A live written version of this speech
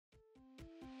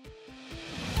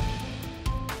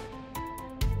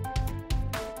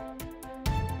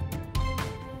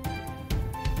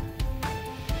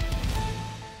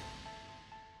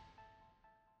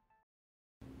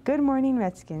Good morning,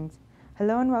 Redskins.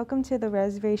 Hello and welcome to the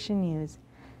Reservation News.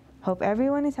 Hope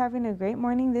everyone is having a great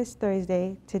morning this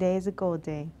Thursday. Today is a gold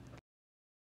day.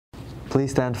 Please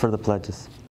stand for the pledges.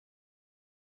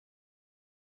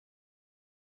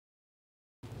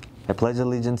 I pledge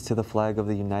allegiance to the flag of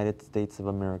the United States of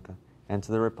America and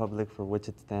to the republic for which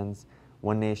it stands,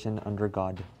 one nation under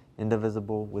God,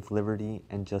 indivisible, with liberty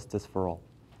and justice for all.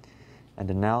 And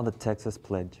now the Texas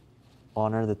Pledge.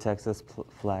 Honor the Texas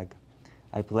flag.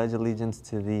 I pledge allegiance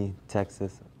to thee,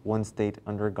 Texas, one state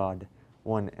under God,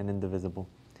 one and indivisible.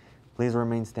 Please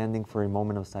remain standing for a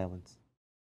moment of silence.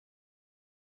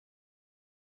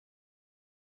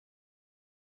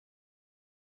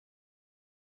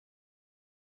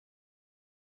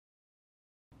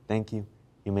 Thank you.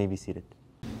 You may be seated.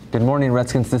 Good morning,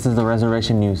 Redskins. This is the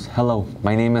Reservation News. Hello,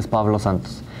 my name is Pablo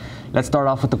Santos. Let's start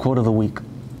off with the quote of the week.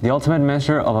 The ultimate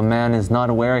measure of a man is not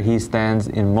where he stands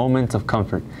in moments of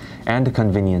comfort and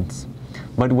convenience,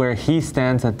 but where he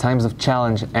stands at times of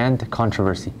challenge and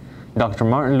controversy. Dr.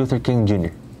 Martin Luther King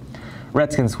Jr.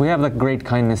 Redskins, we have the Great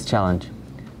Kindness Challenge.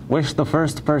 Wish the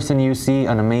first person you see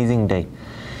an amazing day.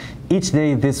 Each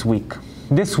day this week.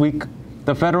 This week,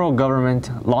 the federal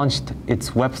government launched its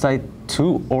website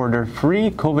to order free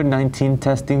COVID-19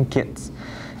 testing kits.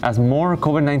 As more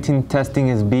COVID-19 testing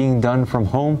is being done from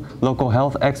home, local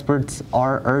health experts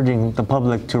are urging the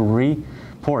public to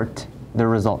report the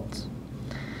results.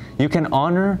 You can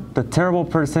honor the terrible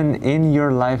person in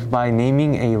your life by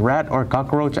naming a rat or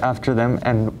cockroach after them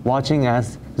and watching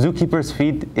as zookeepers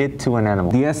feed it to an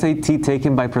animal. The SAT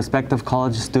taken by prospective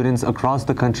college students across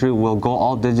the country will go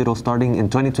all digital starting in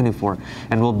 2024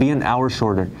 and will be an hour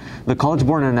shorter. The College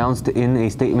Board announced in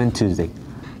a statement Tuesday.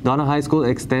 Donna High School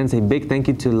extends a big thank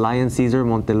you to Lion Cesar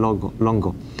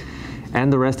Montelongo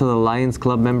and the rest of the Lions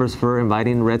Club members for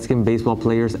inviting Redskin baseball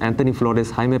players Anthony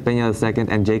Flores, Jaime Peña II,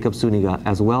 and Jacob Zuniga,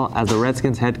 as well as the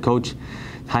Redskins head coach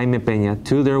Jaime Peña,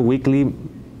 to their weekly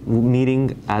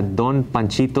meeting at Don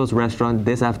Panchito's restaurant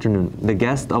this afternoon. The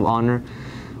guest of honor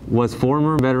was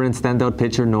former veteran standout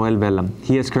pitcher Noel Vela.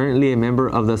 He is currently a member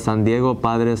of the San Diego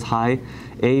Padres High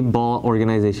A ball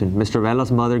organization. Mr.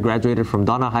 Vela's mother graduated from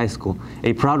Donna High School,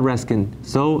 a proud Redskin,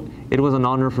 so it was an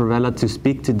honor for Vela to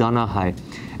speak to Donna High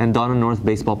and Donna North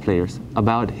baseball players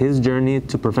about his journey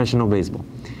to professional baseball.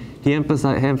 He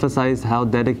emphasized how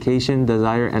dedication,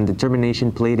 desire, and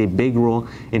determination played a big role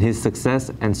in his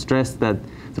success and stressed that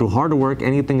through hard work,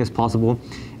 anything is possible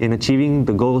in achieving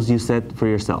the goals you set for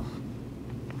yourself.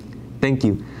 Thank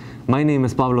you. My name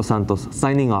is Pablo Santos,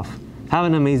 signing off. Have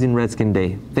an amazing Redskin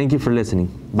day. Thank you for listening.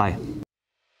 Bye.